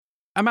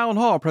I'm Alan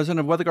Hall, president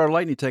of WeatherGuard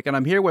Lightning Tech, and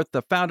I'm here with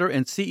the founder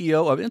and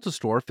CEO of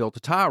IntelStor, Phil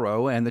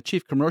Totaro, and the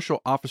chief commercial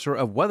officer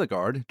of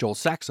WeatherGuard, Joel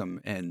Saxum,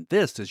 and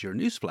this is your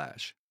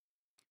Newsflash.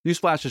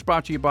 Newsflash is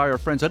brought to you by our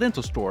friends at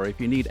IntelStor.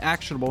 If you need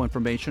actionable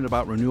information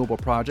about renewable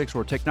projects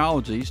or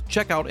technologies,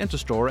 check out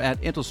IntelStor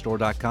at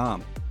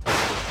IntelStor.com.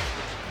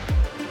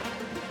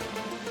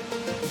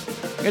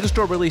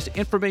 IntelStor released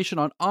information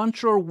on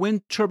onshore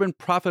wind turbine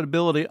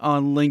profitability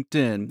on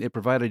LinkedIn. It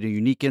provided a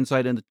unique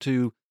insight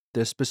into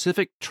the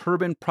specific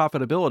turbine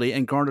profitability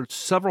and garnered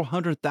several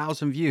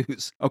 100,000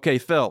 views. Okay,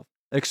 Phil,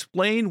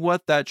 explain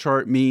what that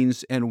chart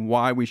means and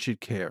why we should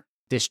care.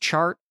 This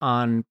chart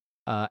on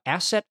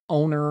asset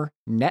owner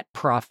net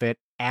profit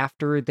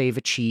after they've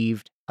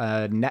achieved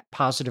a net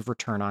positive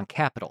return on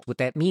capital. What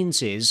that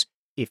means is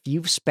if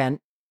you've spent,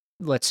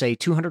 let's say,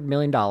 $200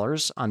 million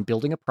on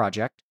building a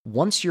project,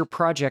 once your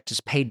project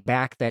has paid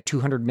back that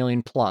 $200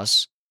 million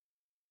plus,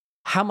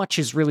 how much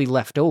is really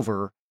left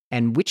over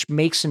and which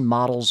makes and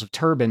models of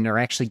turbine are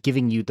actually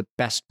giving you the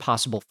best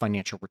possible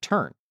financial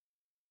return?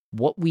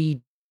 What we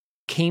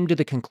came to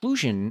the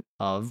conclusion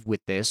of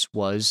with this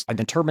was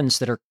the turbines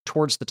that are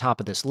towards the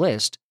top of this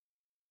list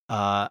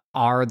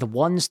are the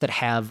ones that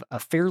have a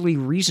fairly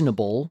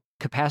reasonable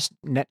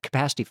net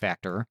capacity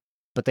factor,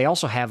 but they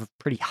also have a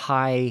pretty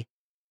high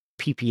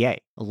PPA,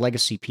 a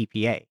legacy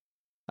PPA.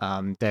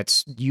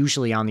 That's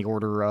usually on the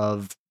order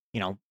of,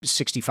 $65,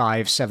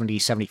 $70,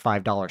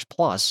 $75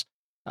 plus.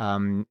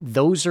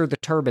 Those are the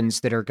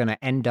turbines that are going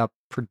to end up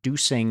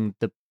producing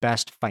the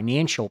best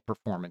financial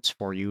performance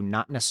for you,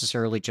 not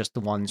necessarily just the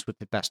ones with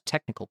the best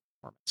technical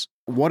performance.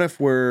 What if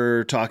we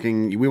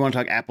want to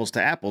talk apples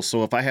to apples?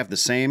 So if I have the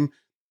same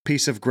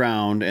piece of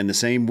ground and the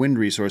same wind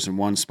resource in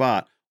one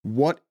spot,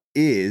 what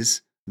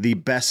is the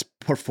best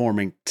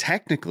performing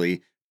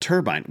technically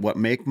turbine? What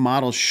make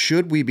model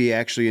should we be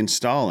actually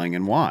installing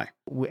and why?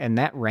 And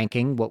that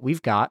ranking, what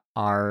we've got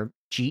are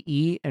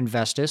GE and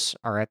Vestas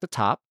are at the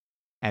top.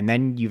 And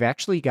then you've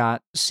actually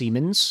got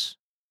Siemens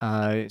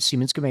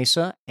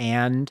Gamesa,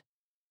 and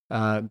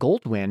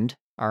Goldwind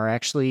are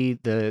actually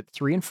the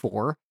 3 and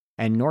 4,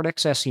 and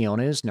Nordex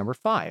Acciona is number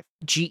 5.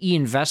 GE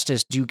and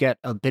Vestas do get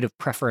a bit of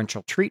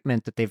preferential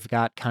treatment that they've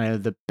got kind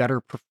of the better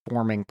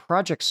performing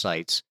project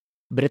sites.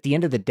 But at the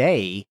end of the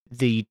day,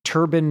 the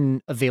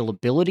turbine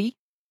availability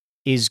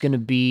is going to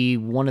be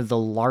one of the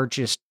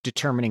largest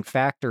determining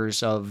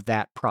factors of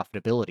that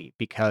profitability,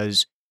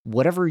 because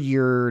whatever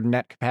your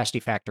net capacity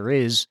factor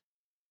is,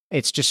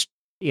 it's just,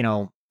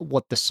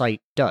 what the site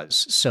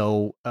does.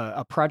 So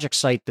a project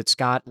site that's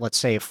got, let's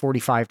say, a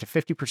 45 to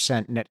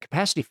 50% net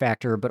capacity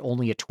factor, but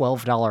only a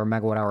 $12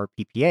 megawatt hour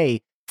PPA,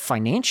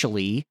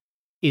 financially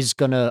is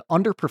going to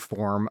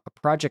underperform a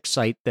project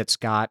site that's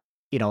got,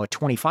 a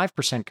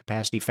 25%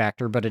 capacity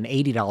factor, but an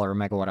 $80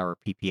 megawatt hour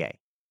PPA.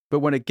 But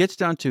when it gets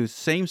down to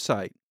same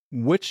site,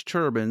 which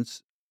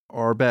turbines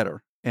are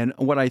better? And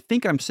what I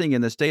think I'm seeing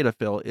in this data,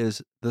 Phil,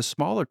 is the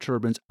smaller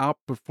turbines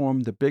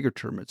outperform the bigger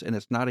turbines, and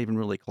it's not even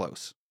really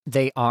close.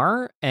 They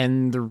are,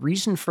 and the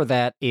reason for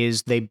that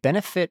is they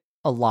benefit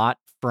a lot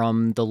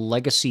from the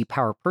legacy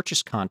power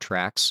purchase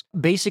contracts.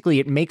 Basically,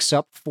 it makes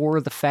up for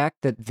the fact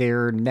that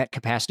their net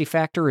capacity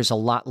factor is a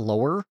lot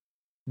lower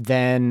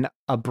than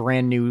a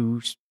brand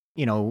new,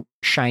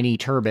 shiny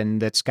turbine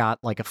that's got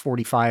like a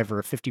 45 or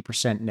a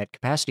 50% net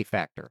capacity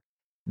factor.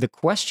 The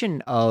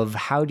question of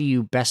how do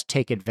you best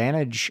take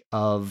advantage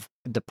of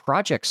the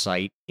project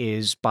site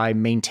is by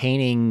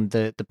maintaining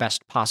the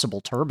best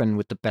possible turbine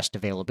with the best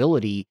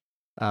availability,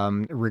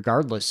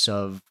 regardless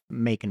of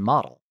make and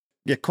model.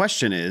 The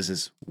question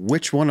is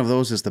which one of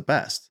those is the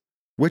best?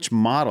 Which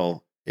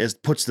model has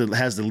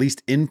the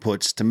least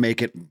inputs to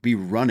make it be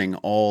running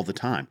all the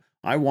time?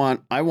 I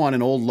want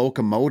an old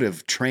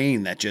locomotive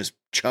train that just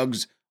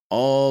chugs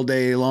all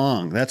day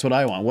long. That's what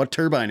I want. What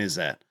turbine is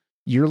that?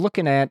 You're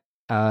looking at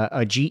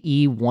a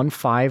GE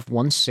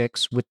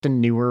 1516 with the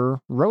newer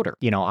rotor,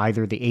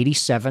 either the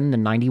 87, the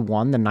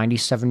 91, the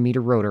 97 meter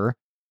rotor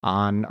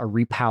on a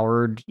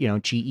repowered,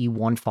 GE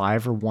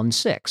 15 or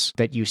 16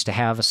 that used to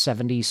have a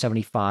 70,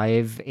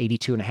 75,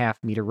 82 and a half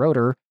meter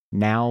rotor.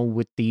 Now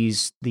with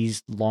these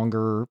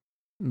longer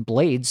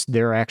blades,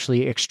 they're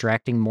actually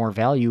extracting more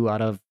value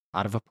out of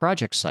a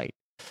project site.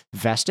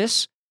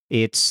 Vestas,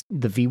 it's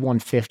the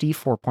V150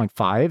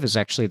 4.5 is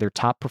actually their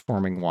top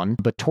performing one.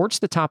 But towards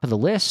the top of the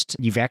list,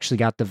 you've actually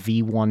got the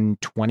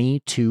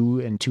V120 2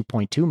 and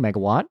 2.2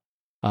 megawatt,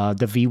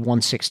 the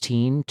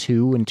V116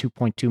 2 and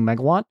 2.2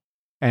 megawatt,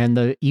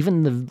 and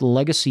even the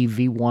legacy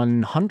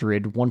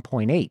V100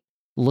 1.8.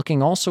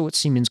 Looking also at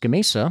Siemens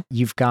Gamesa,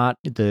 you've got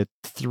the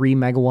 3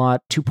 megawatt,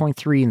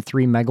 2.3 and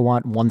 3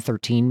 megawatt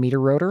 113 meter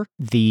rotor,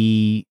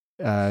 the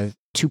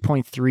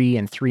 2.3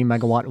 and 3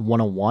 megawatt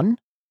 101.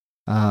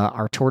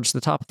 Are towards the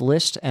top of the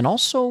list, and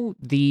also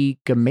the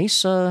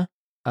Gamesa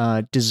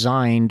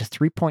designed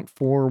 3.4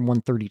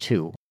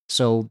 132.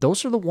 So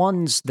those are the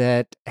ones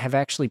that have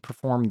actually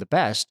performed the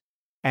best,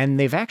 and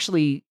they've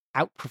actually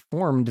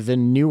outperformed the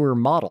newer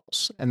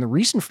models. And the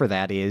reason for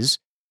that is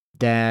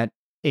that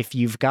if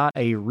you've got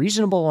a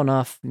reasonable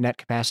enough net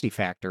capacity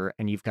factor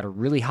and you've got a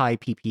really high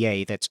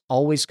PPA, that's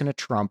always going to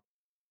trump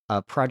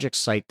a project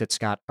site that's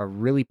got a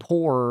really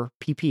poor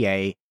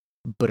PPA,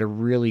 but a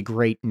really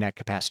great net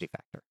capacity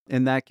factor.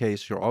 In that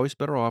case, you're always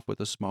better off with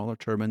a smaller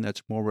turbine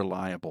that's more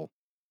reliable.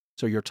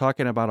 So you're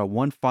talking about a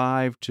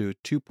 1.5 to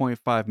 2.5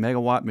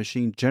 megawatt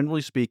machine,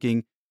 generally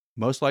speaking,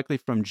 most likely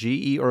from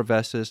GE or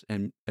Vestas,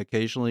 and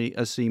occasionally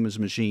a Siemens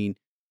machine.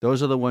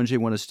 Those are the ones you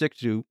want to stick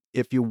to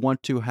if you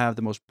want to have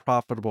the most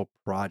profitable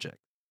project.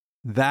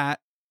 That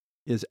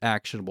is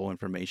actionable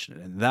information,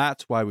 and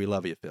that's why we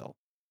love you, Phil.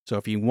 So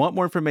if you want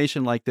more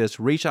information like this,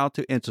 reach out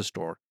to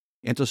IntelStor,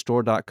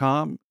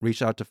 IntelStor.com.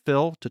 Reach out to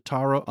Phil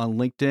Totaro on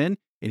LinkedIn,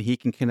 and he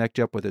can connect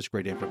you up with this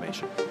great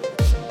information.